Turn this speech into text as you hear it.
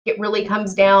It really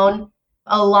comes down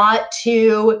a lot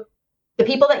to the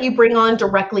people that you bring on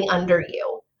directly under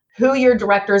you, who your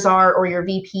directors are or your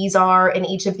VPs are in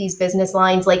each of these business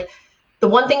lines. Like, the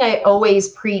one thing I always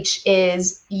preach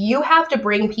is you have to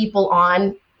bring people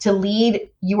on to lead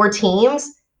your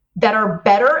teams that are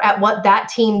better at what that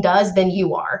team does than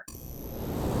you are.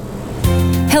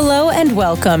 Hello and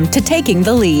welcome to Taking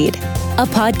the Lead, a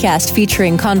podcast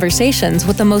featuring conversations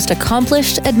with the most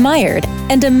accomplished, admired,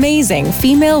 and amazing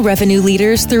female revenue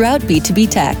leaders throughout B2B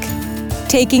tech.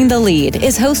 Taking the Lead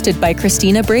is hosted by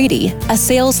Christina Brady, a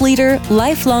sales leader,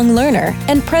 lifelong learner,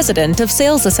 and president of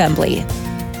Sales Assembly.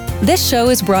 This show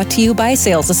is brought to you by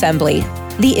Sales Assembly,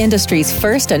 the industry's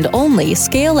first and only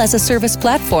scale-as-a-service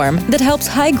platform that helps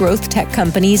high-growth tech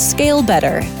companies scale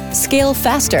better, scale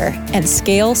faster, and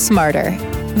scale smarter.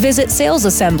 Visit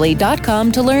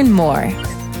salesassembly.com to learn more.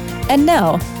 And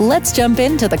now, let's jump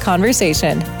into the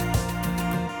conversation.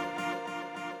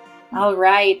 All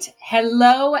right.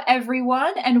 Hello,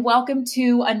 everyone, and welcome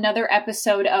to another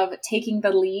episode of Taking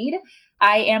the Lead.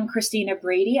 I am Christina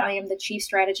Brady. I am the Chief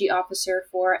Strategy Officer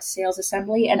for Sales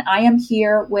Assembly, and I am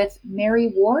here with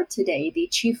Mary Ward today, the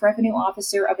Chief Revenue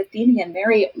Officer of Athenian.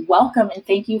 Mary, welcome, and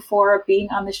thank you for being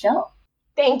on the show.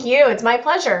 Thank you. It's my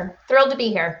pleasure. Thrilled to be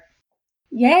here.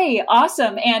 Yay.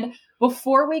 Awesome. And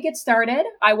before we get started,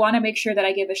 I want to make sure that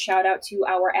I give a shout out to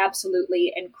our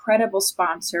absolutely incredible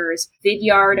sponsors,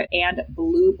 Vidyard and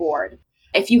Blueboard.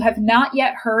 If you have not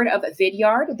yet heard of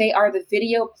Vidyard, they are the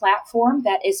video platform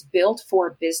that is built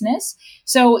for business.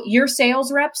 So your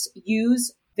sales reps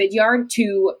use Vidyard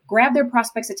to grab their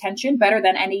prospects' attention better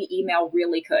than any email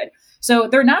really could. So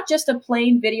they're not just a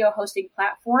plain video hosting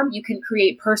platform. You can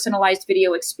create personalized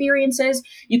video experiences.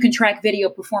 You can track video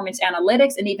performance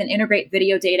analytics and even integrate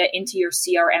video data into your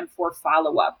CRM for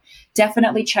follow-up.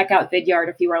 Definitely check out Vidyard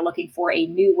if you are looking for a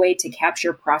new way to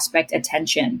capture prospect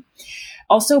attention.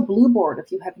 Also, Blueboard, if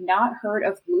you have not heard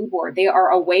of Blueboard, they are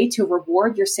a way to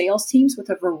reward your sales teams with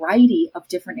a variety of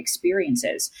different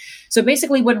experiences. So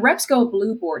basically, when reps go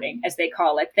Blueboarding, as they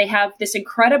call it, they have this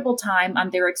incredible time on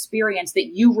their experience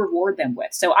that you reward them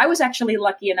with. So I was actually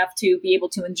lucky enough to be able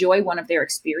to enjoy one of their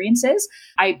experiences.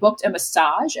 I booked a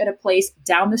massage at a place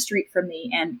down the street from me,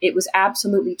 and it was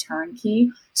absolutely turnkey,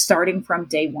 starting from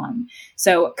day one.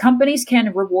 So companies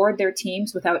can reward their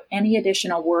teams without any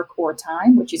additional work or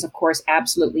time, which is, of course,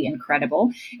 absolutely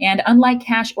incredible. And unlike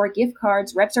cash or gift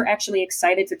cards, reps are actually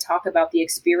excited to talk about the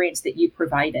experience that you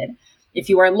provided. If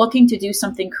you are looking to do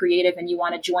something creative and you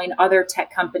want to join other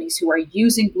tech companies who are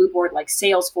using Blueboard like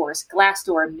Salesforce,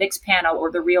 Glassdoor, Mixpanel,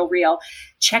 or The RealReal,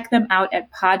 check them out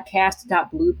at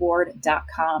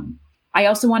podcast.blueboard.com. I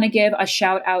also want to give a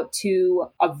shout out to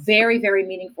a very, very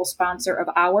meaningful sponsor of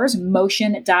ours,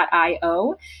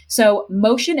 Motion.io. So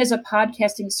Motion is a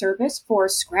podcasting service for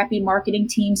scrappy marketing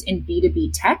teams in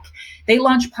B2B tech. They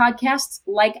launch podcasts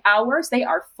like ours. They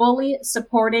are fully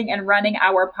supporting and running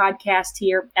our podcast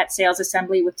here at Sales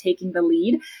Assembly with Taking the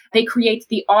Lead. They create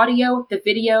the audio, the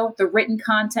video, the written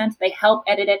content. They help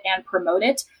edit it and promote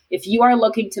it. If you are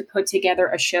looking to put together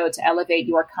a show to elevate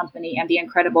your company and the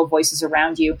incredible voices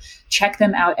around you, check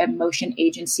them out at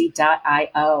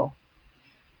motionagency.io.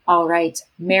 All right,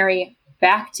 Mary,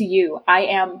 back to you. I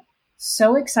am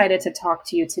so excited to talk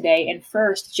to you today. And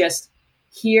first, just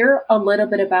hear a little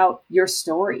bit about your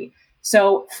story.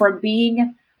 So from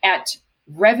being at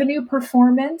Revenue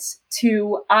Performance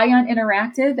to Ion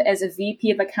Interactive as a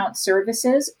VP of Account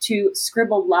Services to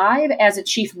Scribble Live as a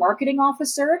Chief Marketing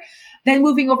Officer, then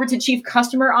moving over to Chief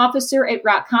Customer Officer at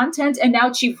Rock Content, and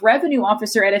now Chief Revenue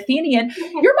Officer at Athenian.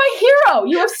 You're my hero.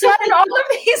 You have sat in all of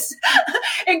these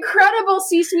incredible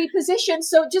C-suite positions.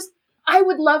 So I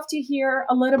would love to hear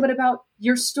a little bit about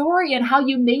your story and how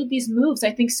you made these moves.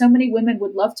 I think so many women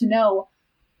would love to know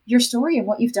your story and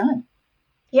what you've done.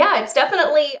 Yeah, it's been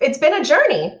a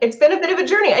journey. It's been a bit of a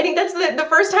journey. I think that's the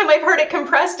first time I've heard it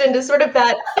compressed into sort of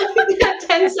that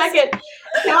 10-second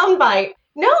soundbite.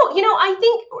 No, I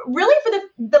think really for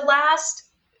the last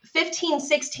 15,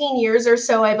 16 years or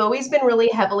so, I've always been really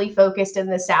heavily focused in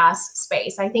the SaaS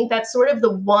space. I think that's sort of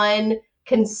the one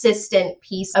consistent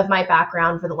piece of my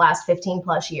background for the last 15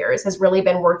 plus years has really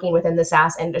been working within the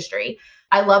SaaS industry.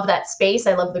 I love that space.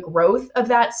 I love the growth of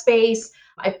that space.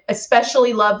 I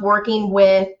especially love working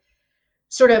with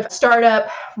sort of startup,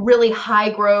 really high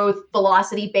growth,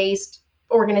 velocity based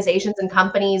organizations and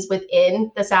companies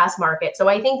within the SaaS market. So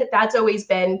I think that that's always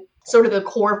been sort of the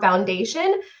core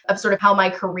foundation of sort of how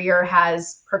my career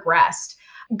has progressed.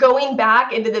 Going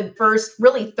back into the first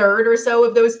really third or so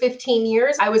of those 15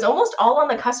 years, I was almost all on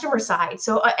the customer side.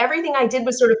 So everything I did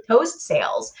was sort of post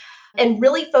sales and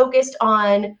really focused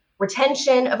on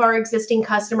retention of our existing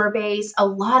customer base, a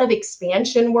lot of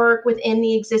expansion work within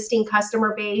the existing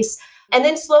customer base. And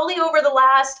then slowly over the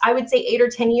last, I would say 8 or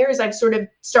 10 years, I've sort of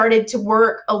started to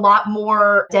work a lot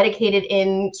more dedicated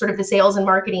in sort of the sales and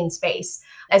marketing space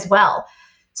as well.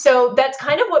 So that's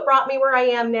kind of what brought me where I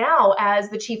am now as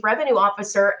the Chief Revenue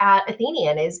Officer at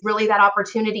Athenian, is really that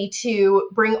opportunity to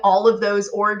bring all of those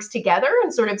orgs together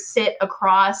and sort of sit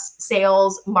across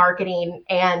sales, marketing,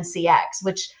 and CX,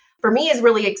 which for me is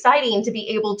really exciting to be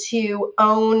able to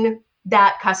own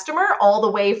that customer all the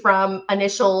way from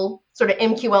initial sort of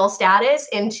MQL status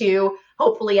into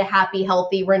hopefully a happy,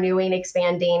 healthy, renewing,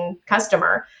 expanding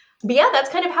customer. But yeah, that's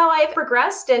kind of how I've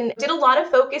progressed and did a lot of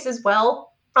focus as well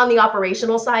on the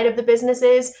operational side of the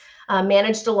businesses,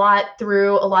 managed a lot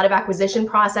through a lot of acquisition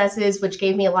processes, which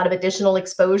gave me a lot of additional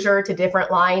exposure to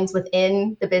different lines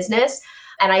within the business.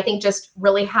 And I think just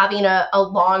really having a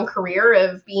long career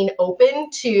of being open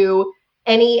to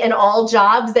any and all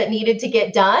jobs that needed to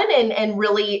get done and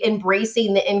really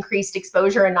embracing the increased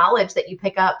exposure and knowledge that you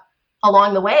pick up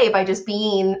along the way by just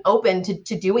being open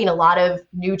to doing a lot of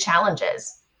new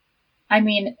challenges. I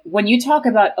mean, when you talk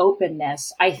about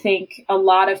openness, I think a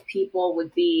lot of people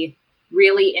would be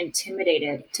really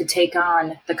intimidated to take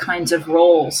on the kinds of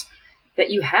roles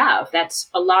that you have. That's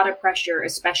a lot of pressure,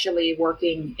 especially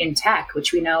working in tech,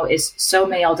 which we know is so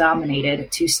male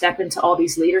dominated. To step into all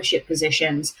these leadership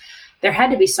positions, there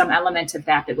had to be some element of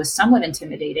that was somewhat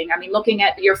intimidating. I mean, looking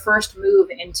at your first move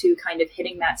into kind of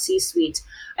hitting that C-suite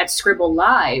at Scribble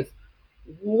Live,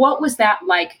 what was that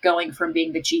like, going from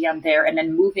being the GM there and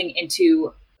then moving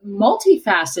into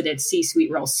multifaceted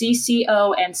C-suite roles,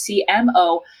 CCO and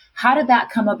CMO? How did that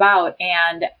come about,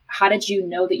 and how did you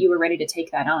know that you were ready to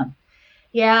take that on?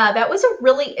 Yeah, that was a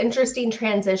really interesting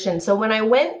transition. So when I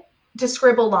went to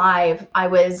Scribble Live, I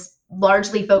was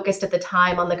largely focused at the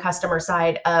time on the customer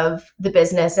side of the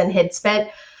business and had spent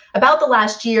about the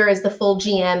last year as the full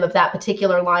GM of that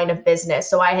particular line of business.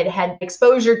 So I had had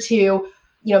exposure to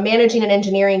managing an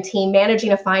engineering team,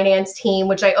 managing a finance team,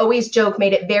 which I always joke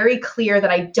made it very clear that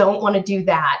I don't want to do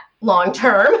that long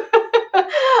term.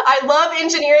 I love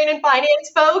engineering and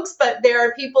finance folks, but there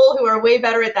are people who are way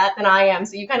better at that than I am.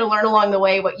 So you kind of learn along the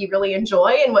way what you really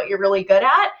enjoy and what you're really good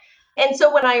at. And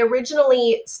so when I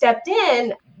originally stepped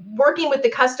in, working with the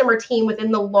customer team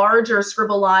within the larger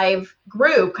Scribble Live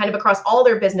group, kind of across all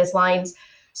their business lines,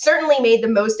 certainly made the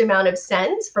most amount of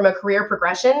sense from a career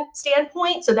progression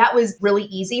standpoint. So that was really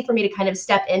easy for me to kind of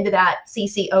step into that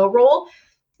CCO role.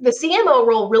 The CMO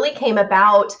role really came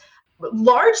about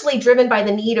largely driven by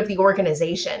the need of the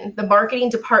organization. The marketing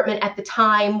department at the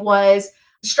time was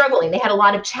struggling. They had a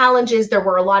lot of challenges. There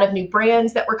were a lot of new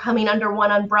brands that were coming under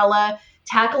one umbrella,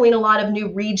 tackling a lot of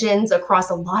new regions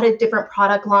across a lot of different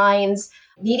product lines,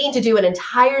 needing to do an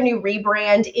entire new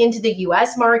rebrand into the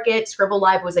US market. Scribble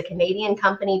Live was a Canadian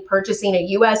company purchasing a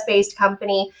US-based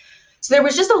company. So there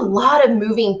was just a lot of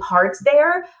moving parts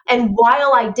there. And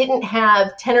while I didn't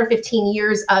have 10 or 15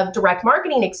 years of direct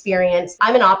marketing experience,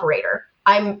 I'm an operator.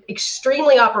 I'm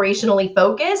extremely operationally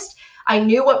focused. I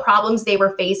knew what problems they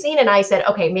were facing. And I said,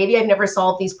 okay, maybe I've never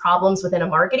solved these problems within a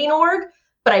marketing org,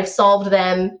 but I've solved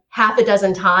them half a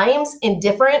dozen times in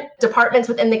different departments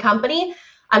within the company.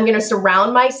 I'm going to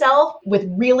surround myself with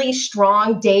really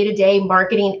strong day-to-day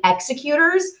marketing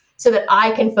executors so that I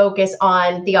can focus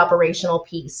on the operational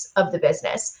piece of the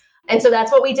business. And so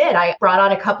that's what we did. I brought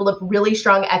on a couple of really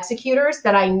strong executors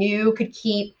that I knew could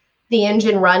keep the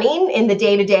engine running in the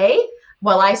day-to-day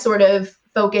while I sort of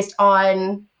focused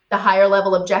on the higher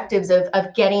level objectives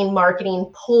of getting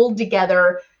marketing pulled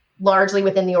together largely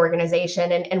within the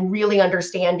organization and really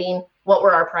understanding what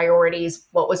were our priorities,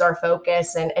 what was our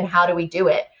focus, and how do we do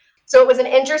it. So it was an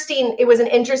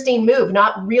interesting move,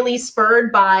 not really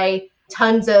spurred by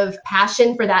tons of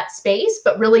passion for that space,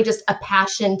 but really just a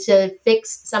passion to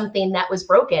fix something that was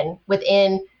broken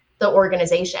within the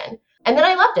organization. And then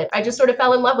I loved it. I just sort of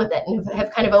fell in love with it and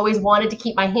have kind of always wanted to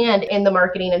keep my hand in the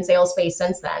marketing and sales space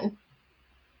since then.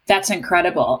 That's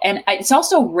incredible. And it's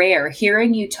also rare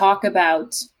hearing you talk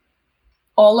about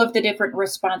all of the different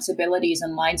responsibilities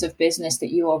and lines of business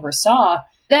that you oversaw.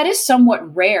 That is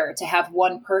somewhat rare to have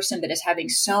one person that is having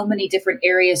so many different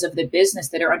areas of the business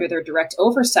that are under their direct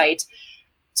oversight.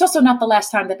 It's also not the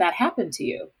last time that happened to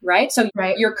you, right? So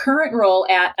Your current role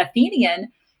at Athenian,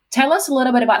 tell us a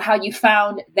little bit about how you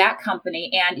found that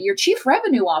company and your chief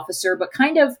revenue officer, but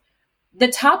kind of the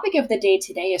topic of the day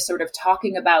today is sort of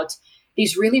talking about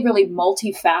these really, really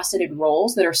multifaceted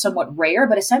roles that are somewhat rare,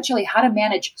 but essentially how to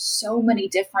manage so many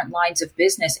different lines of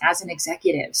business as an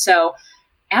executive. So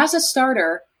as a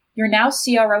starter, you're now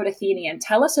CRO at Athenian.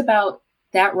 Tell us about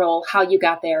that role, how you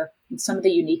got there, and some of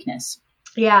the uniqueness.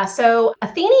 Yeah, so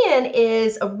Athenian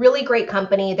is a really great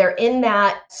company. They're in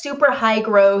that super high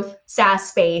growth SaaS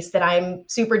space that I'm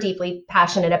super deeply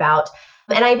passionate about.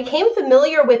 And I became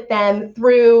familiar with them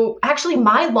through actually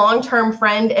my long-term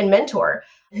friend and mentor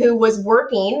who was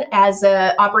working as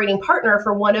an operating partner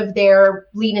for one of their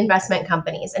lead investment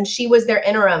companies. And she was their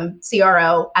interim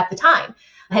CRO at the time,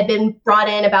 had been brought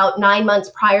in about 9 months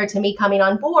prior to me coming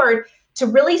on board to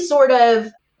really sort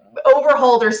of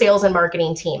overhaul their sales and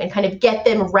marketing team and kind of get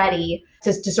them ready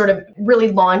to sort of really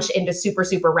launch into super,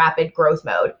 super rapid growth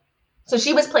mode. So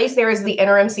she was placed there as the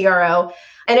interim CRO.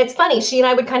 And it's funny, she and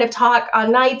I would kind of talk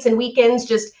on nights and weekends,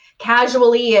 just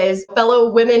casually as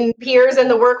fellow women peers in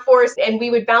the workforce. And we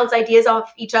would bounce ideas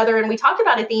off each other. And we talked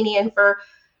about Athenian for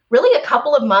really a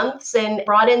couple of months and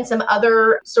brought in some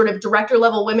other sort of director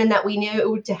level women that we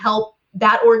knew to help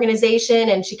that organization.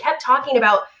 And she kept talking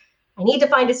about, I need to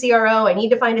find a CRO. I need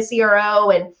to find a CRO.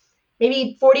 And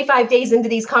maybe 45 days into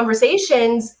these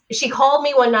conversations, she called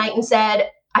me one night and said,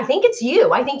 I think it's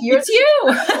you. I think it's you.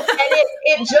 And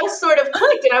it just sort of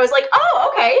clicked. And I was like,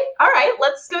 oh, okay. All right,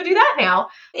 let's go do that now.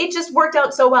 It just worked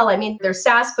out so well. I mean, they're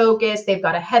SaaS focused. They've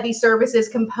got a heavy services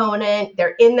component.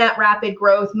 They're in that rapid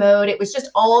growth mode. It was just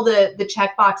all the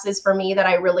check boxes for me that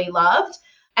I really loved.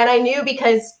 And I knew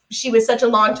because she was such a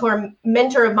long-term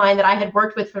mentor of mine that I had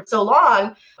worked with for so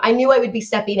long, I knew I would be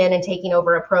stepping in and taking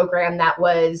over a program that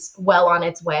was well on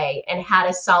its way and had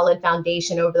a solid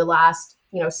foundation over the last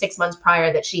 6 months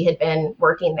prior that she had been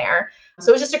working there. So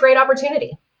it was just a great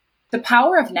opportunity. The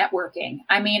power of networking.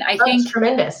 I mean, I think it's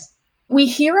tremendous. We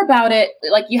hear about it,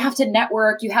 like you have to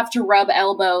network, you have to rub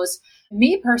elbows.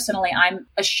 Me personally, I'm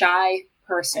a shy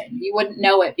person. You wouldn't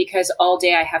know it because all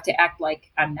day I have to act like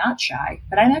I'm not shy,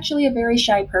 but I'm actually a very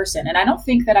shy person. And I don't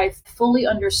think that I've fully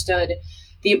understood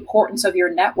the importance of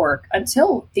your network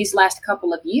until these last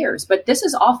couple of years. But this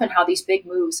is often how these big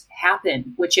moves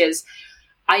happen, which is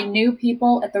I knew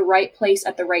people at the right place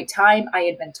at the right time. I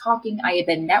had been talking, I had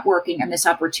been networking, and this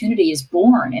opportunity is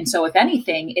born. And so if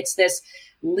anything, it's this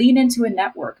lean into a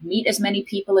network, meet as many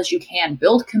people as you can,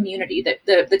 build community.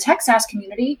 The tech SaaS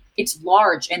community, it's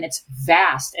large and it's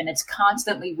vast and it's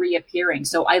constantly reappearing.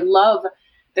 So I love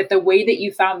that the way that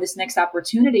you found this next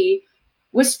opportunity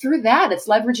was through that. It's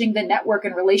leveraging the network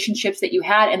and relationships that you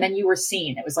had, and then you were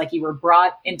seen. It was like you were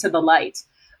brought into the light.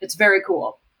 It's very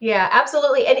cool. Yeah,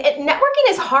 absolutely. And networking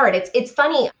is hard. It's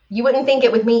funny. You wouldn't think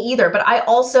it with me either, but I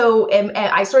also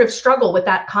I sort of struggle with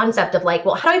that concept of like,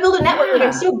 well, how do I build a network? Like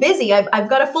I'm so busy. I've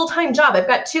got a full-time job. I've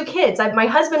got 2 kids. My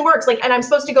husband works and I'm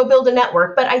supposed to go build a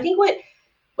network. But I think what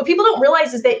people don't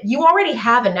realize is that you already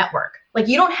have a network. Like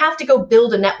you don't have to go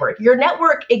build a network. Your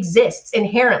network exists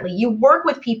inherently. You work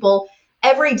with people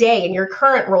every day in your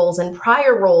current roles and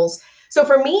prior roles. So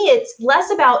for me, it's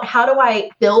less about how do I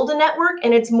build a network,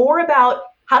 and it's more about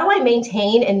how do I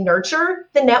maintain and nurture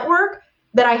the network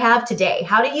that I have today?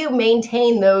 How do you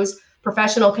maintain those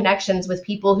professional connections with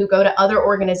people who go to other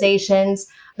organizations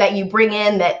that you bring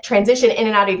in that transition in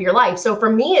and out of your life? So for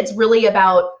me, it's really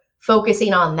about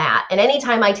focusing on that. And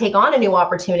anytime I take on a new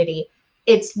opportunity,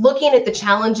 it's looking at the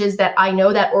challenges that I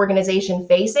know that organization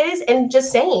faces and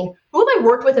just saying, who have I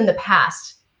worked with in the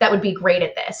past that would be great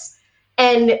at this?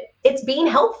 And it's being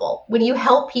helpful. When you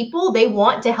help people, they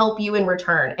want to help you in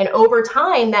return. And over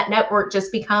time, that network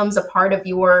just becomes a part of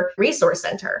your resource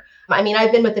center. I mean,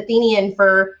 I've been with Athenian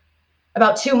for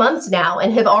about 2 months now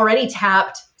and have already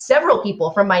tapped several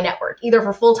people from my network, either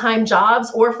for full-time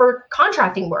jobs or for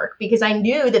contracting work, because I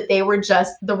knew that they were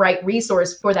just the right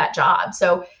resource for that job.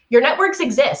 So your networks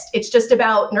exist. It's just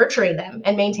about nurturing them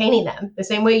and maintaining them the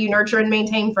same way you nurture and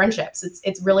maintain friendships.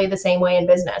 It's really the same way in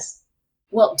business.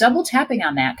 Well, double tapping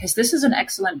on that, because this is an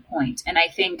excellent point. And I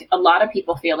think a lot of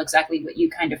people feel exactly what you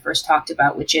kind of first talked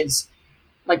about, which is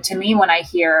like, to me, when I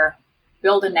hear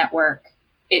build a network,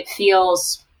 it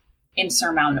feels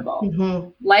insurmountable.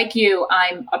 Mm-hmm. Like you,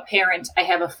 I'm a parent. I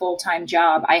have a full-time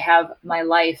job. I have my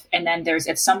life. And then there's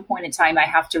at some point in time, I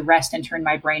have to rest and turn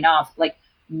my brain off, like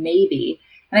maybe.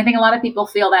 And I think a lot of people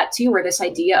feel that too, where this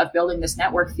idea of building this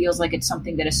network feels like it's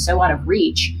something that is so out of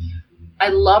reach. I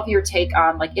love your take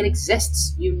on like it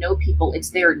exists. You know people,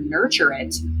 it's there, nurture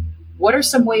it. What are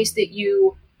some ways that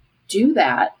you do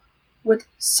that with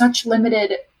such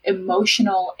limited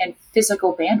emotional and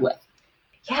physical bandwidth?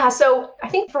 Yeah, so I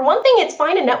think for one thing, it's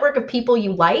find a network of people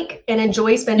you like and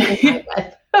enjoy spending time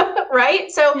with,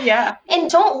 right? So yeah, and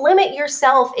don't limit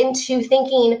yourself into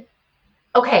thinking,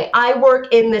 okay, I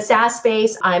work in the SaaS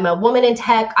space. I'm a woman in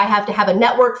tech. I have to have a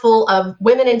network full of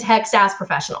women in tech SaaS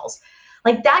professionals.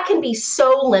 Like that can be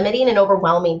so limiting and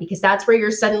overwhelming because that's where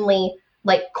you're suddenly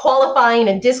like qualifying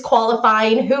and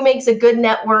disqualifying who makes a good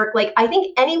network. Like I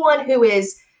think anyone who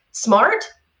is smart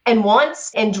and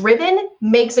wants and driven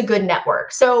makes a good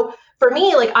network. So for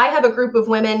me, like I have a group of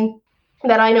women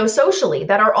that I know socially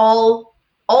that are all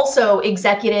also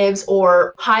executives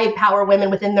or high power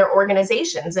women within their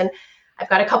organizations. And I've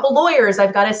got a couple lawyers,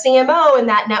 I've got a CMO in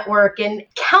that network, and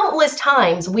countless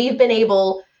times we've been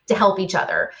able to help each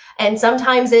other. And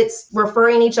sometimes it's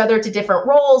referring each other to different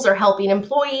roles or helping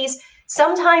employees.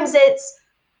 Sometimes it's,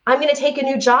 I'm going to take a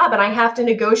new job and I have to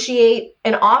negotiate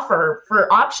an offer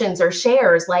for options or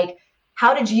shares. Like,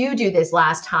 how did you do this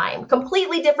last time?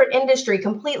 Completely different industry,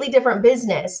 completely different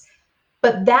business.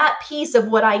 But that piece of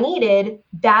what I needed,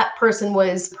 that person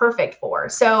was perfect for.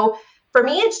 So for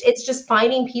me, it's just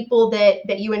finding people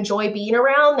that you enjoy being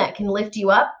around, that can lift you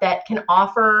up, that can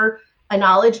offer a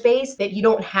knowledge base that you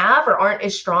don't have or aren't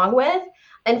as strong with,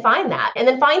 and find that. And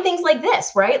then find things like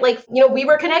this, right? Like, we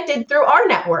were connected through our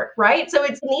network, right? So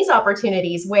it's in these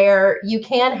opportunities where you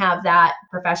can have that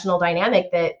professional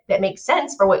dynamic that makes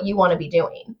sense for what you want to be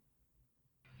doing.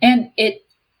 And it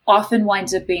often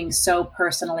winds up being so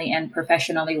personally and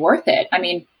professionally worth it. I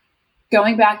mean,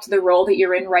 going back to the role that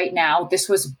you're in right now, this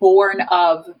was born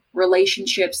of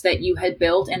relationships that you had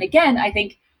built. And again, I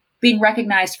think being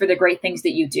recognized for the great things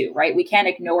that you do, right? We can't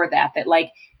ignore that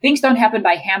like things don't happen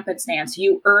by happenstance.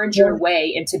 You earned your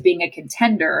way into being a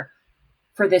contender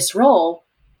for this role.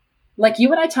 Like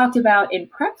you and I talked about in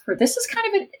prep for this is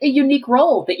kind of a unique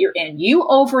role that you're in. You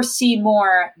oversee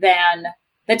more than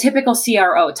the typical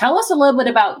CRO. Tell us a little bit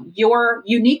about your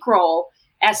unique role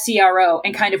as CRO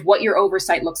and kind of what your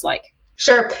oversight looks like.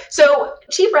 Sure. So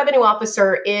Chief Revenue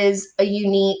Officer is a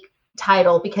unique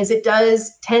title because it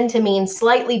does tend to mean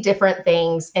slightly different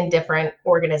things in different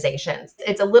organizations.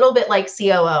 It's a little bit like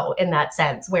COO in that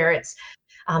sense, where it's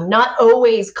not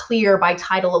always clear by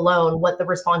title alone what the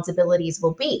responsibilities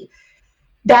will be.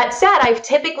 That said, I've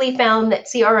typically found that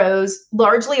CROs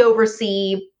largely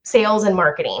oversee sales and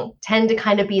marketing, tend to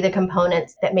kind of be the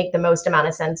components that make the most amount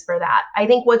of sense for that. I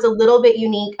think what's a little bit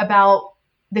unique about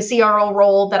the CRO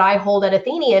role that I hold at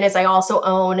Athenian is I also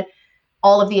own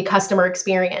all of the customer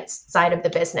experience side of the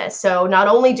business. So not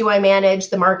only do I manage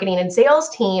the marketing and sales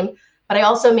team, but I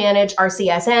also manage our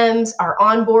CSMs, our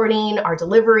onboarding, our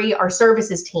delivery, our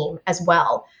services team as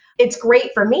well. It's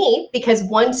great for me because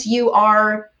once you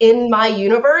are in my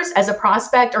universe as a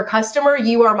prospect or customer,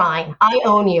 you are mine. I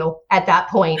own you at that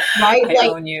point, right? I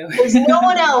own you. There's no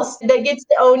one else that gets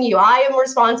to own you. I am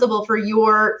responsible for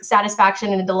your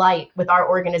satisfaction and delight with our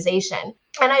organization.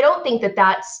 And I don't think that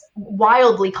that's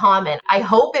wildly common. I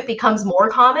hope it becomes more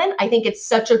common. I think it's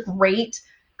such a great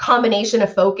combination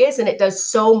of focus, and it does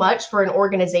so much for an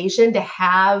organization to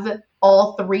have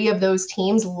all three of those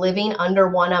teams living under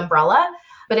one umbrella.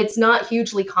 But it's not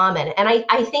hugely common. And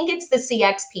I think it's the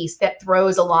CX piece that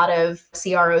throws a lot of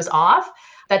CROs off.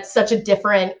 That's such a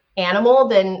different animal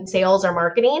than sales or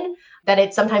marketing that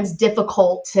it's sometimes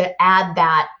difficult to add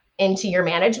that into your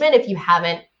management if you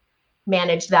haven't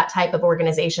managed that type of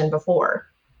organization before.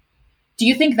 Do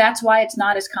you think that's why it's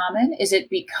not as common? Is it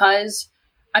because,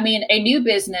 a new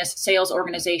business sales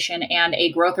organization and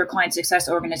a growth or client success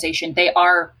organization, they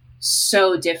are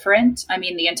so different.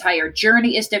 The entire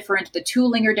journey is different. The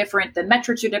tooling are different. The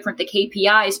metrics are different. The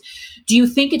KPIs. Do you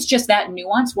think it's just that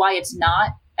nuance why it's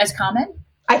not as common?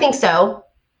 I think so.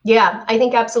 Yeah, I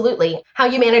think absolutely. How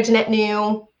you manage net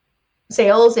new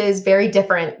sales is very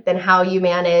different than how you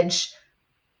manage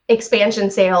expansion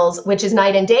sales, which is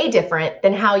night and day different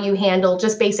than how you handle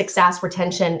just basic SaaS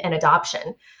retention and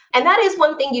adoption. And that is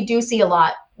one thing you do see a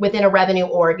lot within a revenue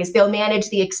org is they'll manage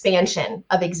the expansion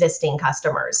of existing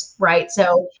customers, right?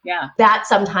 So that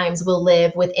sometimes will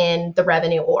live within the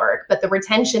revenue org, but the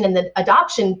retention and the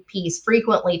adoption piece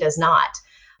frequently does not.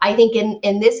 I think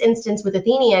in this instance with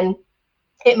Athenian,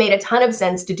 it made a ton of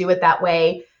sense to do it that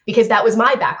way because that was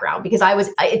my background, because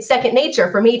it's second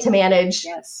nature for me to manage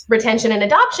retention and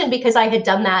adoption because I had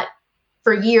done that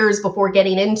for years before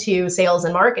getting into sales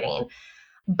and marketing.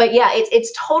 But yeah,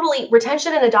 it's totally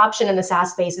retention and adoption in the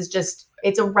SaaS space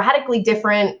it's a radically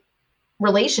different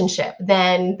relationship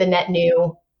than the net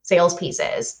new sales piece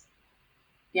is.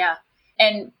 Yeah.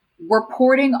 And we're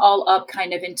porting all up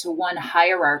kind of into one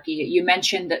hierarchy. You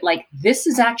mentioned that this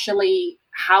is actually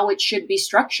how it should be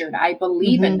structured. I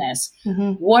believe in this.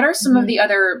 Mm-hmm. What are some of the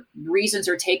other reasons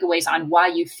or takeaways on why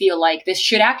you feel like this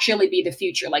should actually be the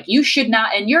future? Like you should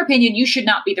not, in your opinion, you should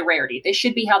not be the rarity. This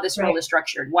should be how this role is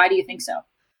structured. Why do you think so?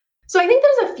 So I think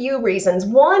there's a few reasons.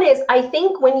 One is I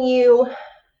think when you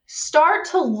start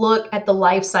to look at the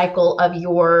life cycle of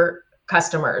your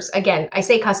customers, again, I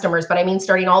say customers, but I mean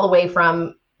starting all the way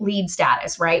from lead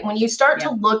status, right? When you start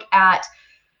to look at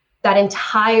that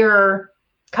entire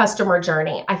customer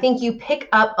journey, I think you pick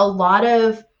up a lot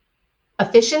of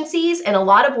efficiencies and a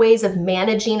lot of ways of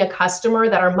managing a customer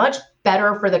that are much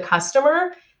better for the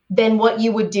customer than what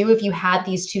you would do if you had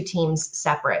these two teams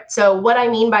separate. So what I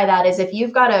mean by that is if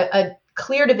you've got a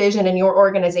clear division in your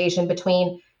organization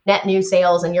between net new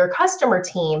sales and your customer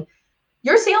team,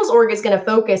 your sales org is going to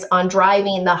focus on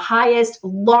driving the highest,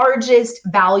 largest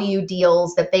value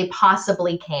deals that they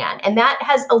possibly can. And that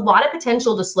has a lot of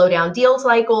potential to slow down deal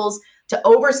cycles, to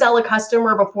oversell a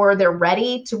customer before they're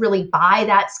ready to really buy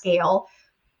that scale.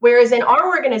 Whereas in our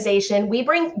organization, we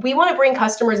want to bring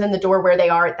customers in the door where they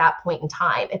are at that point in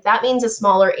time. If that means a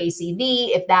smaller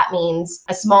ACV, if that means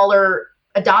a smaller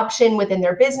adoption within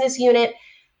their business unit,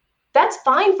 that's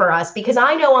fine for us because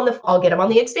I know I'll get them on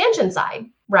the expansion side,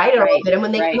 right? And I'll get them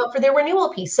when they come up for their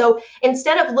renewal piece. So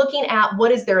instead of looking at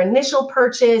what is their initial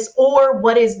purchase or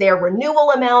what is their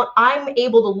renewal amount, I'm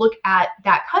able to look at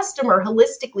that customer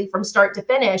holistically from start to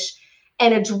finish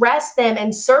and address them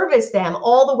and service them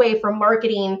all the way from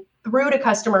marketing through to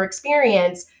customer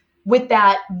experience with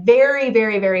that very,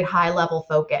 very, very high level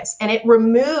focus. And it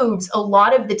removes a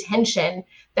lot of the tension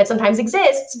that sometimes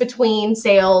exists between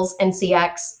sales and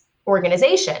CX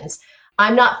organizations.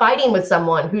 I'm not fighting with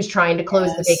someone who's trying to close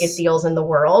the biggest deals in the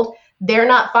world. They're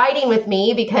not fighting with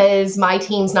me because my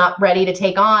team's not ready to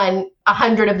take on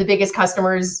 100 of the biggest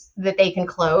customers that they can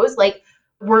close. Like,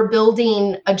 we're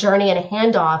building a journey and a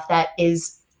handoff that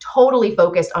is totally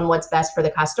focused on what's best for the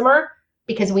customer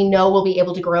because we know we'll be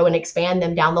able to grow and expand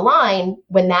them down the line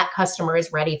when that customer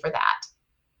is ready for that.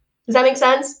 Does that make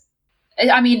sense?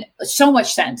 I mean, so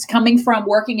much sense. Coming from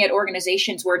working at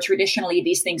organizations where traditionally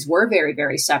these things were very,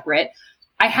 very separate,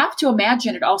 I have to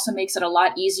imagine it also makes it a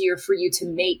lot easier for you to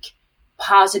make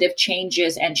positive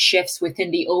changes and shifts within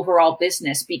the overall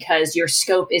business because your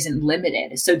scope isn't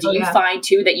limited. So do you find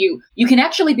too that you can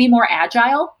actually be more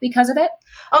agile because of it?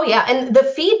 Oh yeah. And the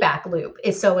feedback loop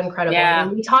is so incredible. Yeah. I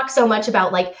mean, we talk so much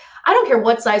about like, I don't care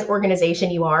what size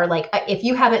organization you are. Like if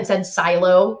you haven't said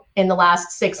silo in the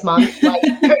last 6 months, like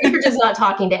you're just not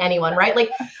talking to anyone, right?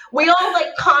 Like we all like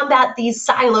combat these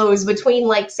silos between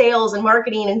like sales and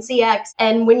marketing and CX.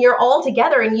 And when you're all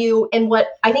together and what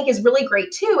I think is really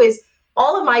great too is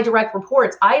all of my direct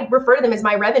reports, I refer to them as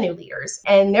my revenue leaders,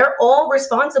 and they're all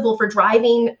responsible for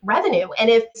driving revenue. And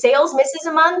if sales misses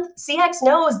a month, CX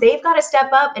knows they've got to step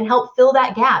up and help fill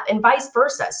that gap and vice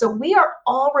versa. So we are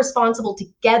all responsible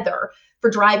together for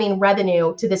driving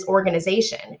revenue to this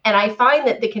organization. And I find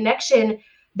that the connection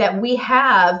that we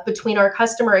have between our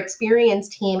customer experience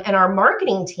team and our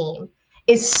marketing team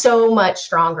is so much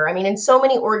stronger. I mean, in so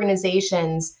many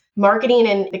organizations, marketing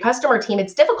and the customer team,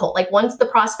 it's difficult. Like once the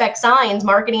prospect signs,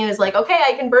 marketing is like, okay,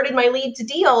 I converted my lead to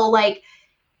deal. Like,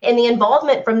 and the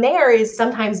involvement from there is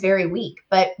sometimes very weak.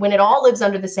 But when it all lives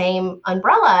under the same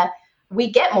umbrella, we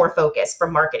get more focus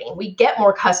from marketing. We get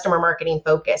more customer marketing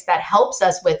focus that helps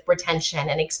us with retention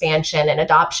and expansion and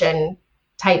adoption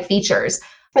type features.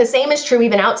 The same is true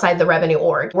even outside the revenue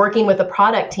org. Working with a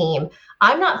product team,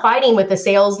 I'm not fighting with the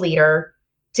sales leader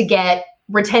to get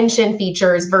retention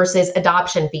features versus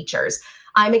adoption features.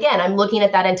 I'm looking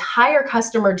at that entire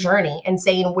customer journey and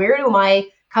saying, where do my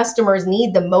customers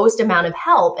need the most amount of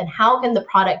help and how can the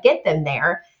product get them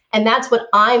there? And that's what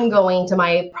I'm going to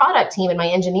my product team and my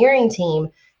engineering team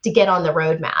to get on the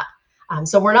roadmap.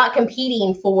 So we're not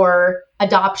competing for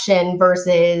adoption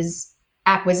versus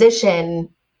acquisition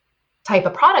type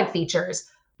of product features.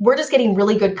 We're just getting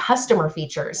really good customer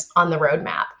features on the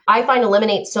roadmap. I find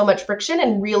eliminates so much friction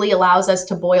and really allows us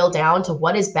to boil down to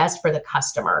what is best for the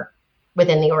customer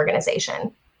within the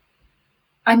organization.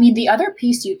 I mean, the other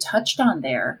piece you touched on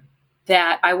there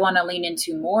that I want to lean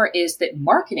into more is that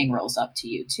marketing rolls up to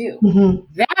you too.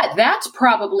 Mm-hmm. That's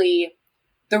probably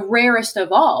the rarest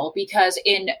of all, because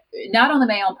in not only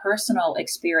my own personal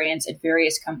experience at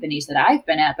various companies that I've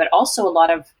been at, but also a lot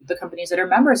of the companies that are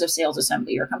members of Sales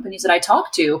Assembly or companies that I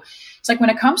talk to, it's like when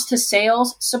it comes to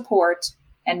sales, support,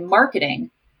 and marketing,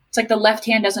 it's like the left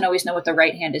hand doesn't always know what the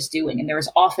right hand is doing. And there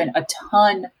is often a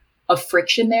ton of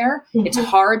friction there. Mm-hmm. It's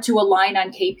hard to align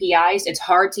on KPIs. It's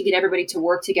hard to get everybody to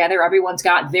work together. Everyone's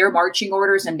got their marching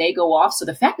orders and they go off. So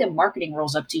the fact that marketing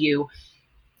rolls up to you,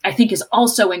 I think, is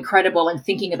also incredible in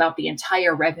thinking about the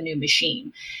entire revenue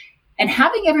machine. And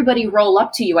having everybody roll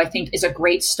up to you, I think, is a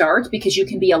great start because you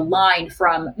can be aligned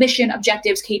from mission,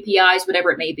 objectives, KPIs,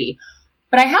 whatever it may be.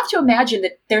 But I have to imagine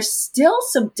that there's still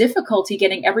some difficulty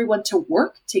getting everyone to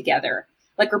work together.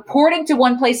 Like reporting to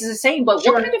one place is the same, but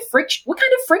What kind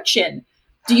of friction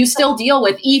do you still deal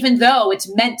with, even though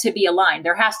it's meant to be aligned?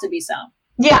 There has to be some.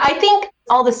 Yeah, I think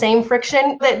all the same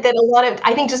friction that a lot of,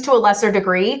 I think just to a lesser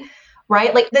degree.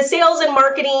 right? Like the sales and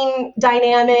marketing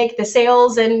dynamic, the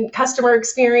sales and customer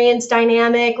experience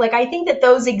dynamic, like I think that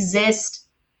those exist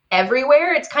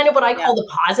everywhere. It's kind of what I call the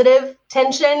positive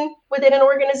tension within an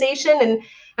organization. And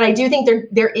I do think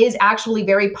there is actually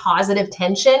very positive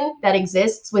tension that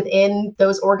exists within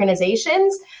those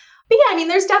organizations. But yeah, I mean,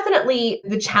 there's definitely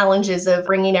the challenges of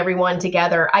bringing everyone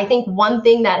together. I think one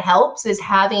thing that helps is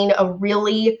having a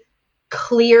really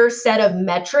clear set of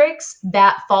metrics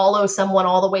that follow someone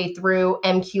all the way through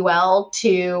MQL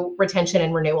to retention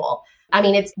and renewal. I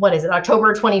mean,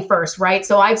 October 21st, right?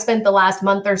 So I've spent the last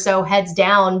month or so heads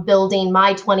down building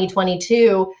my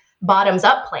 2022 bottoms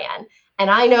up plan. And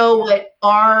I know what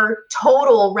our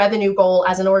total revenue goal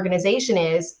as an organization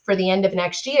is for the end of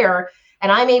next year.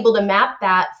 And I'm able to map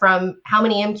that from how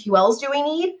many MQLs do we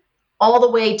need all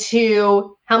the way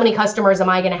to how many customers am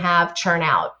I going to have churn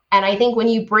out. And I think when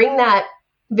you bring that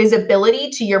visibility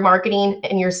to your marketing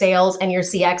and your sales and your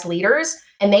CX leaders,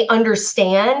 and they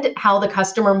understand how the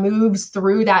customer moves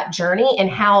through that journey and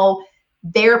how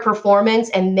their performance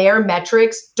and their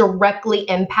metrics directly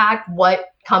impact what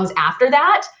comes after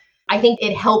that, I think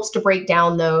it helps to break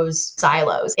down those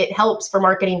silos. It helps for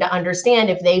marketing to understand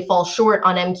if they fall short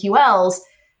on MQLs,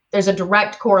 there's a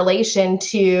direct correlation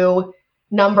to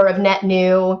number of net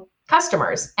new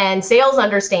customers. And sales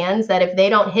understands that if they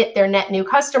don't hit their net new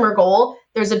customer goal,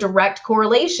 there's a direct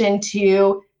correlation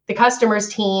to the customer's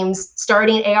team's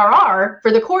starting ARR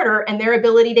for the quarter and their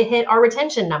ability to hit our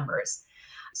retention numbers.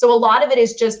 So a lot of it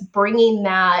is just bringing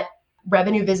that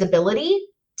revenue visibility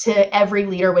to every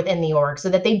leader within the org so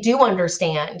that they do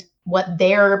understand what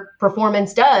their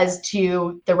performance does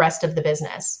to the rest of the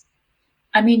business.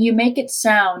 I mean, you make it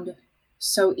sound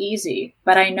so easy,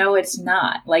 but I know it's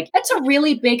not. Like, that's a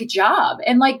really big job.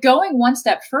 And like going one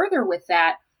step further with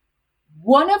that,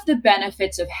 one of the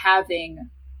benefits of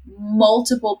having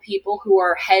multiple people who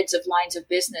are heads of lines of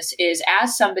business is,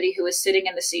 as somebody who is sitting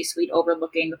in the C-suite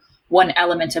overlooking one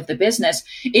element of the business,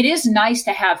 it is nice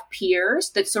to have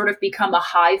peers that sort of become a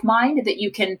hive mind that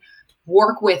you can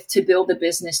work with to build the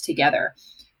business together.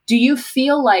 Do you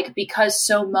feel like because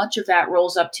so much of that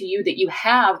rolls up to you that you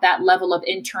have that level of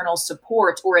internal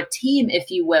support or a team, if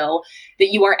you will,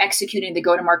 that you are executing the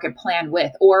go-to-market plan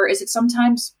with? Or is it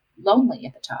sometimes lonely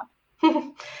at the top?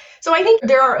 So I think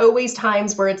there are always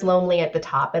times where it's lonely at the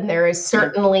top, and there is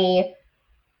certainly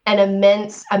an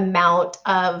immense amount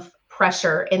of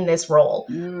pressure in this role.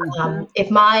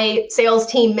 If my sales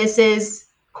team misses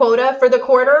quota for the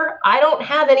quarter, I don't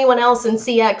have anyone else in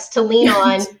CX to lean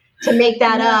on to make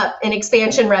that up in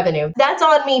expansion revenue. That's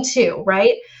on me too,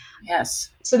 right? Yes.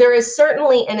 So there is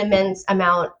certainly an immense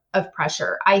amount of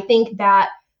pressure. I think that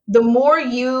the more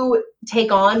you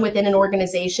take on within an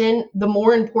organization, the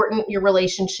more important your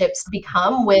relationships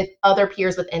become with other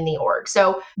peers within the org.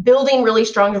 So building really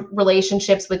strong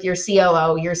relationships with your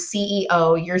COO, your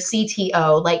CEO, your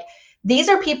CTO, like these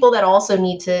are people that also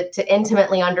need to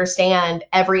intimately understand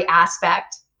every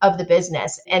aspect of the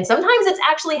business. And sometimes it's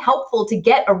actually helpful to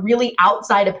get a really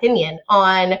outside opinion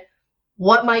on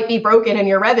what might be broken in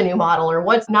your revenue model or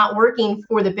what's not working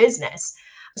for the business.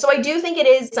 So I do think it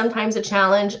is sometimes a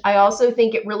challenge. I also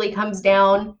think it really comes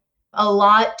down a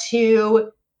lot to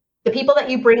the people that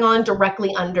you bring on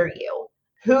directly under you,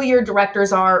 who your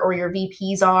directors are or your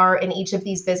VPs are in each of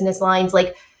these business lines.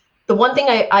 Like the one thing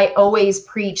I always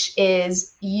preach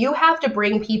is you have to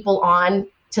bring people on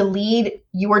to lead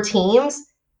your teams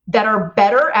that are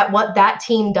better at what that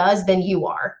team does than you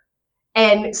are.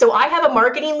 And so I have a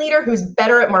marketing leader who's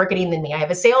better at marketing than me. I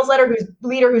have a sales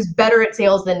leader who's better at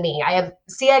sales than me. I have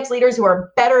CX leaders who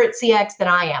are better at CX than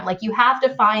I am. Like you have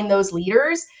to find those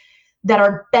leaders that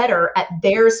are better at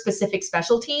their specific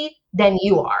specialty than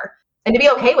you are. And to be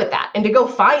okay with that and to go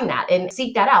find that and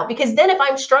seek that out. Because then if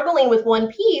I'm struggling with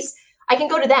one piece, I can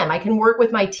go to them. I can work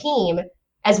with my team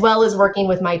as well as working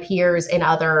with my peers in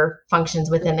other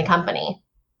functions within the company.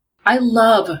 I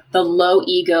love the low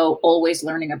ego, always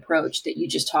learning approach that you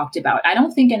just talked about. I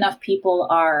don't think enough people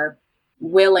are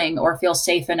willing or feel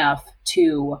safe enough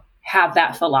to have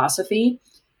that philosophy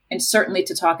and certainly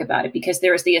to talk about it, because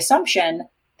there is the assumption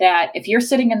that if you're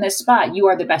sitting in this spot, you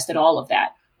are the best at all of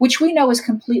that, which we know is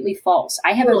completely false.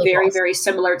 I have really a very, very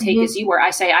similar take as you, where I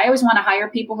say, I always want to hire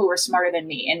people who are smarter than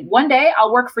me. And one day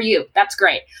I'll work for you. That's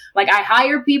great. Like I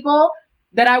hire people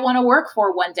that I want to work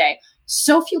for one day.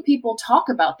 So few people talk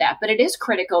about that, but it is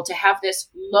critical to have this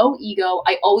low ego,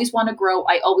 I always want to grow,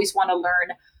 I always want to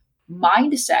learn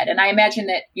mindset. And I imagine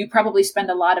that you probably spend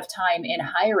a lot of time in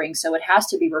hiring, so it has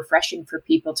to be refreshing for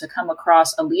people to come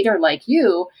across a leader like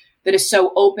you that is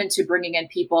so open to bringing in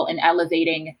people and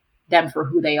elevating them for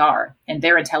who they are and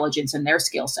their intelligence and their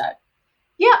skill set.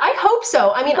 Yeah, I hope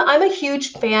so. I mean, I'm a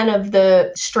huge fan of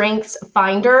the Strengths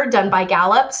Finder done by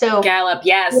Gallup. So Gallup,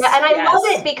 yes. Yeah, and I yes. love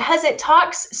it because it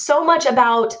talks so much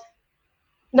about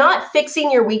not fixing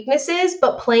your weaknesses,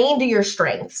 but playing to your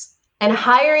strengths and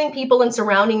hiring people and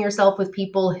surrounding yourself with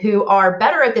people who are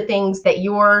better at the things that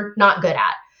you're not good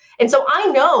at. And so I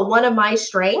know one of my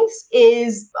strengths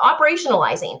is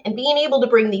operationalizing and being able to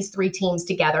bring these three teams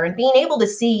together and being able to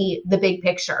see the big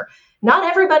picture. Not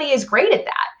everybody is great at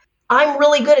that. I'm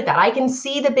really good at that. I can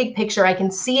see the big picture. I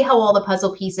can see how all the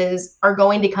puzzle pieces are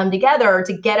going to come together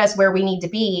to get us where we need to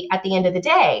be at the end of the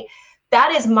day.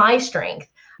 That is my strength.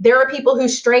 There are people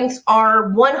whose strengths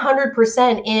are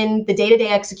 100% in the day-to-day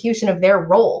execution of their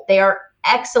role. They are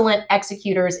excellent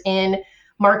executors in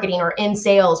marketing or in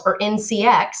sales or in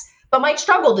CX, but might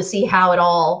struggle to see how it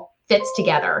all fits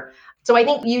together. So I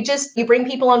think you bring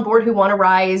people on board who want to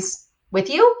rise with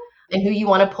you and who you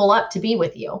want to pull up to be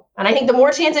with you. And I think the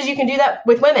more chances you can do that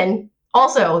with women,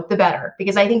 also the better,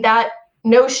 because I think that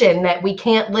notion that we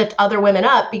can't lift other women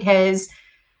up because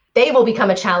they will become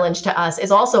a challenge to us is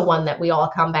also one that we all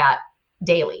combat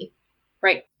daily.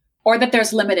 Right. Or that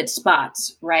there's limited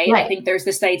spots, right? I think there's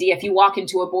this idea, if you walk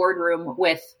into a boardroom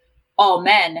with all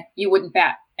men, you wouldn't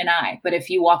bat an eye. But if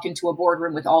you walked into a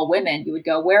boardroom with all women, you would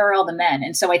go, where are all the men?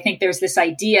 And so I think there's this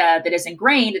idea that is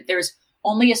ingrained that there's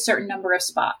only a certain number of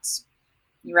spots,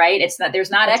 right?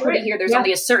 There's not that's equity right. here. There's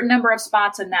only a certain number of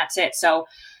spots and that's it. So,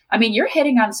 I mean, you're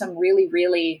hitting on some really,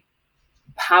 really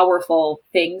powerful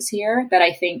things here that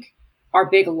I think are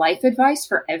big life advice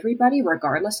for everybody,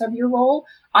 regardless of your role.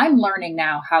 I'm learning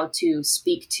now how to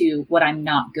speak to what I'm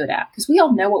not good at, because we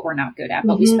all know what we're not good at,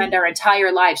 but we spend our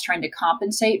entire lives trying to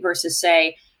compensate versus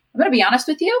say, I'm going to be honest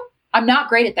with you, I'm not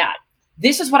great at that.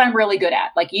 This is what I'm really good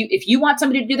at. Like if you want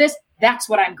somebody to do this, that's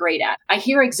what I'm great at. I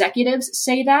hear executives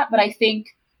say that, but I think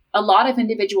a lot of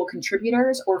individual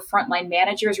contributors or frontline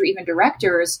managers or even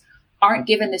directors aren't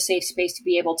given the safe space to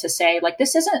be able to say, like,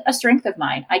 this isn't a strength of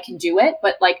mine. I can do it,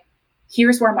 but like,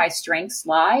 here's where my strengths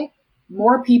lie.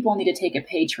 More people need to take a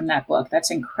page from that book. That's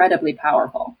incredibly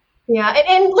powerful. Yeah.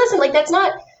 And listen, like that's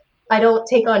not, I don't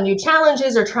take on new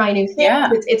challenges or try new things. Yeah.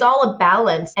 It's all a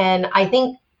balance. And I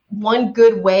think one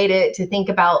good way to think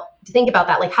about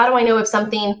that, like, how do I know if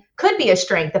something could be a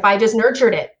strength if I just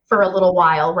nurtured it for a little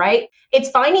while, right? It's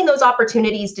finding those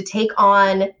opportunities to take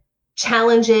on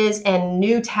challenges and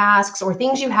new tasks or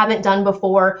things you haven't done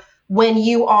before when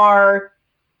you are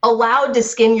allowed to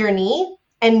skin your knee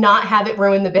and not have it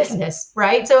ruin the business,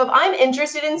 right? So if I'm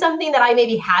interested in something that I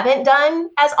maybe haven't done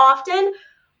as often,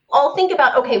 I'll think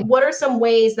about, okay, what are some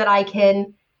ways that I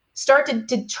can start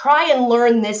to try and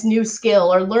learn this new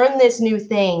skill or learn this new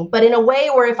thing, but in a way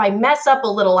where if I mess up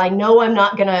a little, I know I'm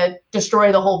not going to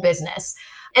destroy the whole business.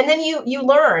 And then you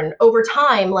learn over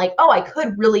time, like, oh, I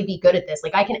could really be good at this.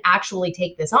 Like I can actually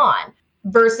take this on.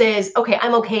 Versus, okay,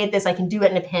 I'm okay at this. I can do it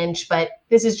in a pinch, but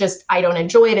this is just, I don't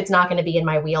enjoy it. It's not going to be in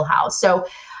my wheelhouse. So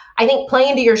I think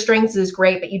playing to your strengths is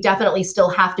great, but you definitely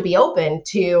still have to be open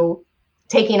to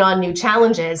taking on new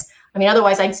challenges. I mean,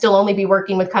 otherwise I'd still only be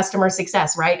working with customer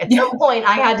success, right? At some point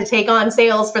I had to take on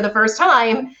sales for the first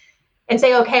time and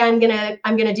say, okay, I'm going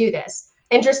to do this.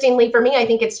 Interestingly for me, I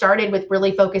think it started with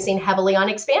really focusing heavily on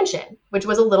expansion, which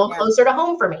was a little closer to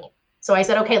home for me. So I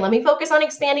said, okay, let me focus on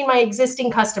expanding my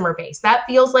existing customer base. That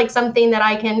feels like something that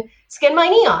I can skin my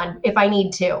knee on if I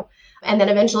need to. And then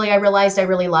eventually I realized I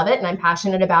really love it and I'm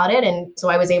passionate about it. And so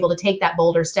I was able to take that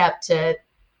bolder step to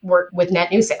work with net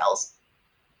new sales.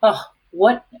 Oh,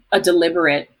 what a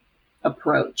deliberate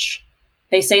approach.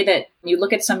 They say that you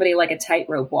look at somebody like a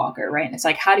tightrope walker, right? And it's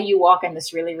like, how do you walk on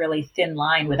this really, really thin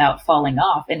line without falling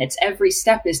off? And it's every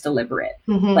step is deliberate.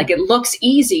 Like it looks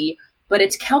easy, but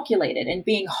it's calculated, and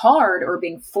being hard or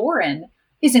being foreign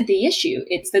isn't the issue.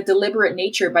 It's the deliberate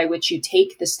nature by which you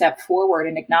take the step forward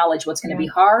and acknowledge what's going to be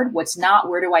hard, what's not,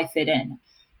 where do I fit in?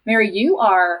 Mary, you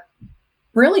are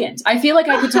brilliant. I feel like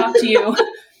I could talk to you.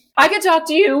 I could talk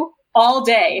to you all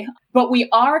day, but we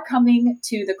are coming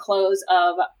to the close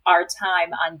of our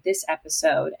time on this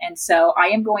episode. And so I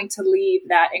am going to leave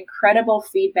that incredible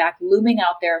feedback looming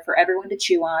out there for everyone to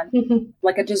chew on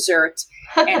like a dessert.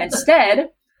 And instead,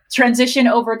 transition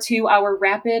over to our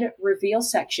rapid reveal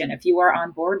section, if you are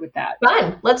on board with that.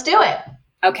 Fun. Let's do it.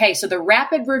 Okay, so the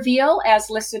rapid reveal, as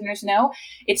listeners know,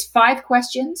 it's 5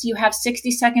 questions. You have 60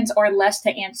 seconds or less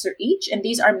to answer each, and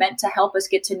these are meant to help us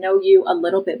get to know you a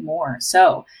little bit more.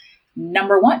 So,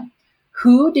 number 1,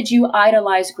 who did you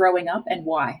idolize growing up and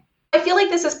why? I feel like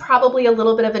this is probably a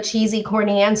little bit of a cheesy,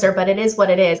 corny answer, but it is what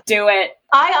it is. Do it.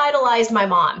 I idolized my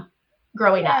mom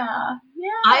growing up.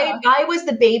 I was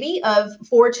the baby of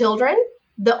 4 children.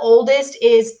 The oldest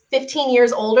is 15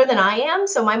 years older than I am.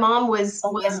 So my mom was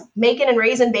making and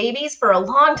raising babies for a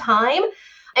long time.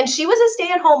 And she was a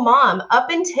stay-at-home mom up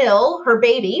until her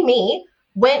baby, me,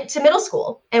 went to middle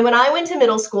school. And when I went to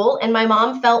middle school and my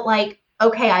mom felt like,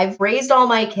 okay, I've raised all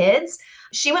my kids,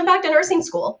 she went back to nursing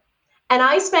school. And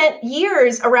I spent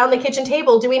years around the kitchen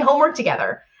table doing homework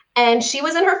together. And she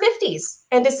was in her 50s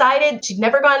and decided she'd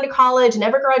never gone to college,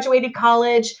 never graduated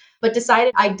college, but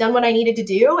decided I'd done what I needed to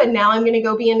do. And now I'm going to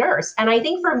go be a nurse. And I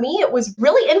think for me, it was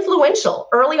really influential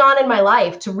early on in my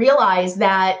life to realize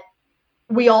that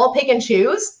we all pick and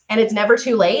choose and it's never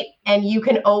too late. And you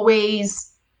can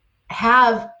always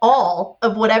have all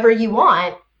of whatever you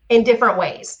want in different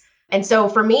ways. And so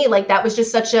for me, like that was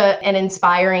just such an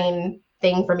inspiring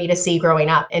thing for me to see growing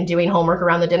up and doing homework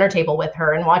around the dinner table with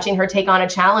her and watching her take on a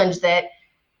challenge that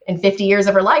in 50 years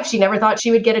of her life, she never thought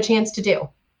she would get a chance to do.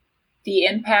 The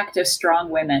impact of strong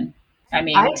women.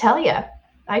 I tell you.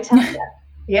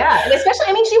 Yeah. And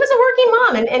especially, she was a working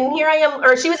mom and here I am,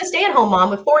 or she was a stay-at-home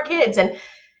mom with 4 kids. And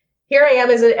here I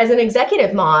am as an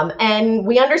executive mom, and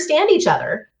we understand each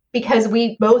other because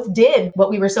we both did what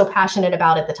we were so passionate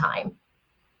about at the time.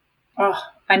 Oh,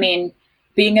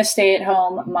 being a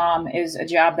stay-at-home mom is a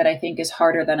job that I think is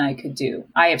harder than I could do.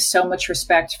 I have so much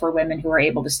respect for women who are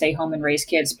able to stay home and raise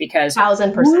kids because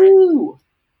 1,000%.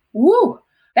 Woo.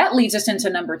 That leads us into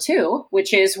number 2,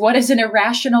 which is, what is an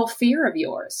irrational fear of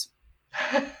yours?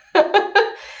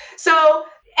 So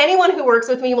anyone who works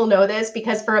with me will know this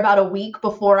because for about a week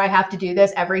before I have to do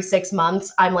this every 6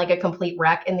 months, I'm like a complete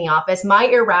wreck in the office. My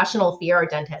irrational fear are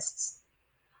dentists.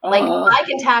 Like I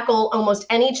can tackle almost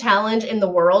any challenge in the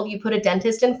world. You put a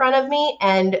dentist in front of me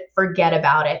and forget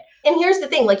about it. And here's the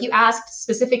thing, like you asked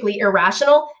specifically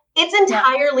irrational, it's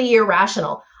entirely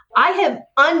irrational. I have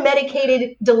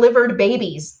unmedicated delivered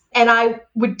babies and I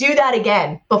would do that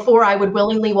again before I would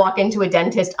willingly walk into a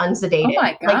dentist unsedated. Oh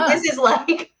my God. Like this is like,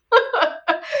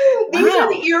 these are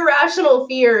the irrational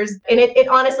fears. And it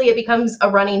honestly, it becomes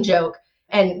a running joke.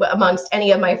 And amongst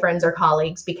any of my friends or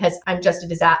colleagues, because I'm just a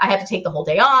disaster. I have to take the whole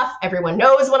day off. Everyone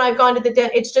knows when I've gone to the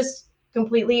dentist. It's just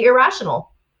completely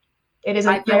irrational. It is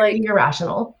entirely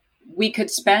irrational. We could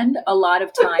spend a lot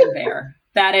of time there.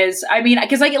 That is,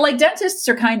 because like dentists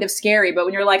are kind of scary, but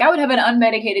when you're like, I would have an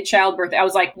unmedicated childbirth, I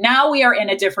was like, now we are in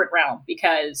a different realm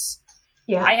because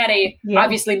I had a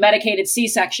obviously medicated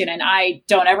C-section and I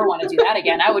don't ever want to do that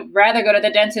again. I would rather go to the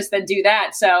dentist than do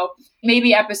that. So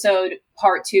maybe episode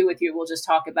part 2 with you, we'll just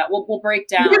talk about, we'll break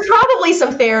down. There's probably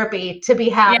some therapy to be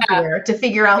had here to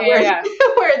figure out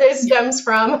where this stems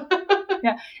from.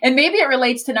 And maybe it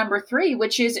relates to number 3,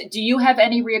 which is, do you have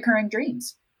any reoccurring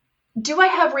dreams? Do I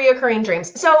have reoccurring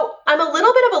dreams? So I'm a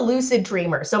little bit of a lucid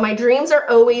dreamer. So my dreams are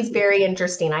always very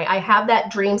interesting. I have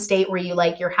that dream state where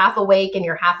you're half awake and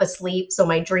you're half asleep. So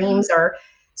my dreams are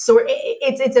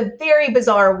it's a very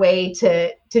bizarre way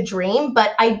to dream,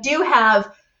 but I do have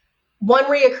one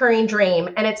reoccurring dream.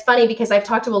 And it's funny because I've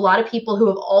talked to a lot of people who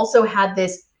have also had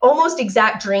this almost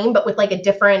exact dream, but with like a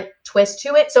different twist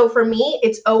to it. So for me,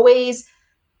 it's always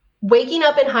waking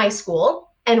up in high school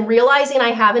and realizing I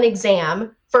have an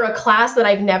exam for a class that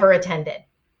I've never attended.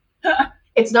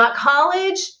 It's not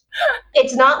college.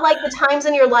 It's not like the times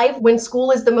in your life when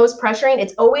school is the most pressuring.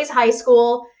 It's always high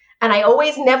school. And I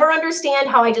always never understand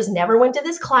how I just never went to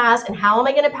this class and how am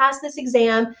I going to pass this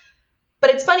exam? But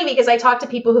it's funny because I talk to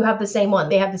people who have the same one.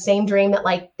 They have the same dream that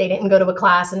like they didn't go to a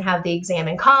class and have the exam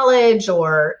in college,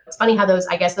 or it's funny how those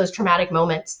traumatic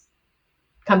moments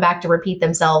come back to repeat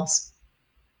themselves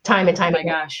time and time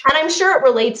again. Gosh. And I'm sure it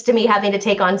relates to me having to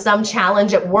take on some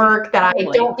challenge at work that I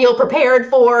don't feel prepared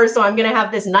for. So I'm going to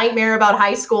have this nightmare about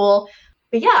high school.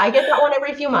 But yeah, I get that one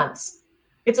every few months.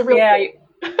 It's a real thing.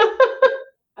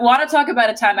 Want to talk about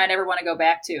a time I never want to go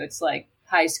back to. It's like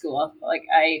high school.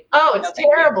 It's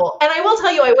terrible. And I will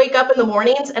tell you, I wake up in the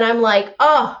mornings and I'm like,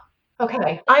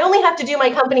 okay, I only have to do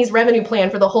my company's revenue plan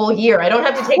for the whole year. I don't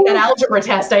have to take that algebra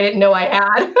test I didn't know I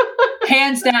had.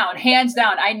 Hands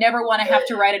down. I never want to have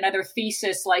to write another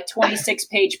thesis, like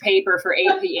 26-page paper for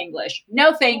AP English.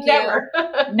 No, thank you. Never.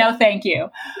 No, thank you.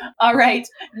 All right.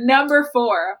 Number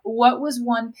 4, what was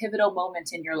one pivotal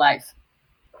moment in your life?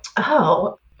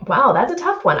 Oh, wow. That's a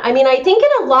tough one. I think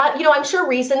in a lot, I'm sure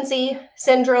recency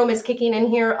syndrome is kicking in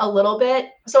here a little bit.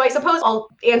 So I suppose I'll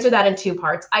answer that in 2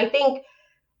 parts. I think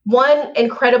one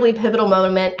incredibly pivotal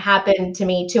moment happened to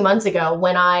me 2 months ago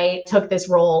when I took this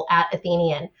role at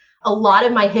Athenian. A lot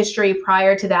of my history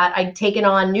prior to that, I'd taken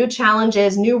on new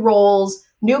challenges, new roles,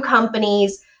 new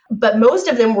companies, but most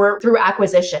of them were through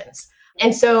acquisitions.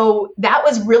 And so that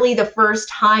was really the first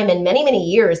time in many, many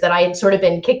years that I had sort of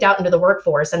been kicked out into the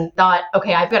workforce and thought,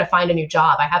 okay, I've got to find a new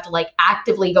job. I have to like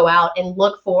actively go out and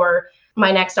look for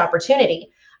my next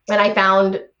opportunity. And I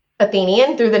found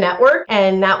Athenian through the network,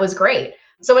 and that was great.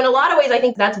 So in a lot of ways, I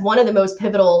think that's one of the most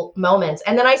pivotal moments.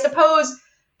 And then I suppose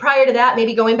prior to that,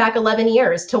 maybe going back 11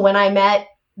 years to when I met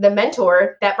the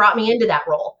mentor that brought me into that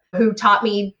role, who taught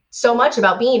me so much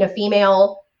about being a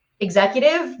female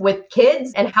executive with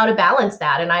kids and how to balance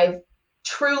that. And I've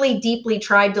truly, deeply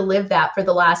tried to live that for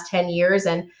the last 10 years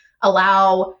and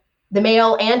allow the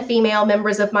male and female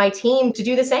members of my team to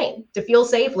do the same, to feel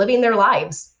safe living their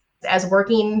lives. As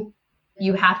working,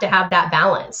 you have to have that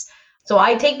balance. So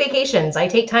I take vacations, I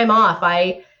take time off,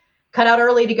 I cut out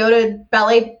early to go to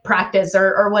ballet practice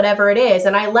or whatever it is.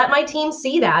 And I let my team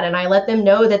see that, and I let them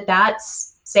know that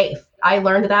that's safe. I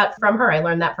learned that from her. I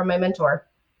learned that from my mentor.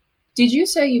 Did you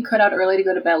say you cut out early to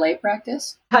go to ballet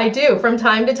practice? I do. From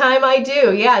time to time, I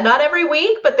do. Yeah, not every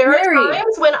week, but there are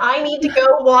times when I need to go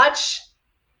watch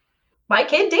my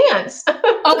kid dance.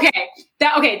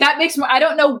 That makes more. I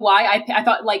don't know why I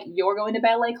thought like you're going to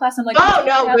ballet class. I'm like, oh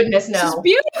no, goodness, no. This is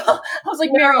beautiful. I was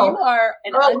like, Mary, you are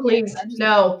an onion. Please, I'm just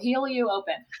no. Peel you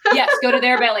open. Yes, go to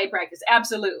their ballet practice.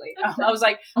 Absolutely. I was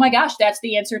like, oh my gosh, that's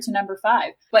the answer to number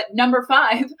 5. But number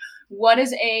 5, what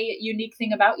is a unique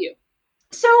thing about you?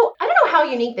 So I don't know how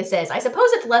unique this is. I suppose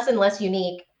it's less and less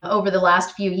unique over the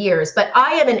last few years, but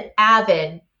I am an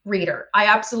avid reader. I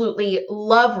absolutely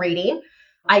love reading.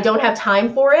 I don't have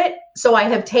time for it. So I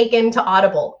have taken to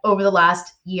Audible over the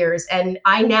last years, and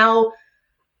I now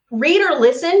read or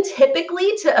listen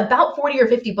typically to about 40 or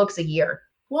 50 books a year.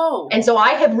 Whoa. And so I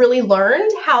have really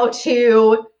learned how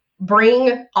to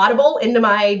bring Audible into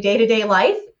my day-to-day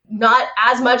life. Not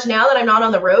as much now that I'm not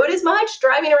on the road as much,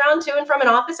 driving around to and from an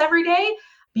office every day.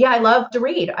 But yeah, I love to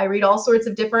read. I read all sorts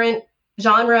of different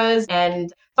genres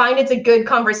and find it's a good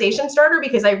conversation starter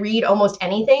because I read almost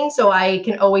anything. So I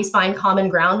can always find common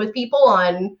ground with people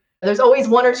on, there's always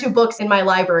 1 or 2 books in my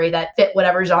library that fit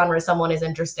whatever genre someone is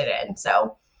interested in.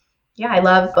 So yeah, I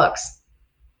love books.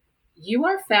 You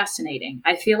are fascinating.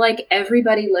 I feel like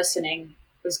everybody listening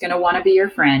is going to want to be your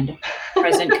friend,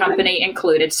 present company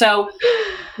included. So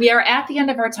we are at the end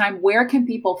of our time. Where can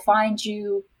people find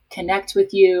you, connect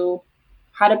with you?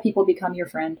 How do people become your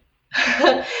friend?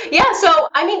 Yeah. So,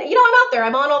 I mean, I'm out there.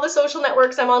 I'm on all the social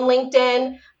networks. I'm on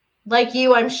LinkedIn. Like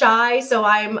you, I'm shy, so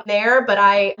I'm there, but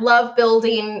I love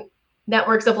building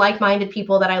networks of like-minded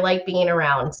people that I like being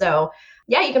around. So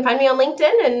yeah, you can find me on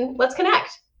LinkedIn and let's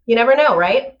connect. You never know,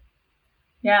 right?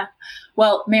 Yeah.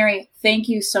 Well, Mary, thank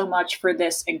you so much for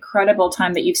this incredible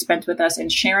time that you've spent with us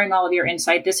and sharing all of your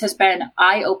insight. This has been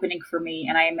eye-opening for me,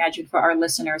 and I imagine for our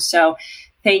listeners. So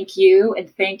thank you, and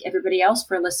thank everybody else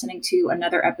for listening to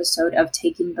another episode of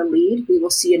Taking the Lead. We will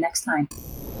see you next time.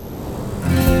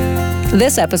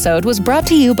 This episode was brought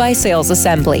to you by Sales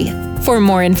Assembly. For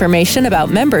more information about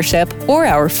membership or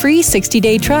our free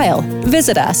 60-day trial,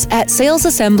 visit us at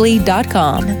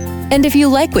salesassembly.com. And if you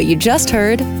like what you just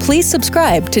heard, please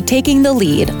subscribe to Taking the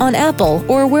Lead on Apple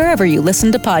or wherever you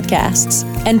listen to podcasts.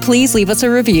 And please leave us a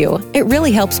review. It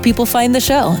really helps people find the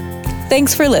show.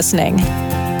 Thanks for listening.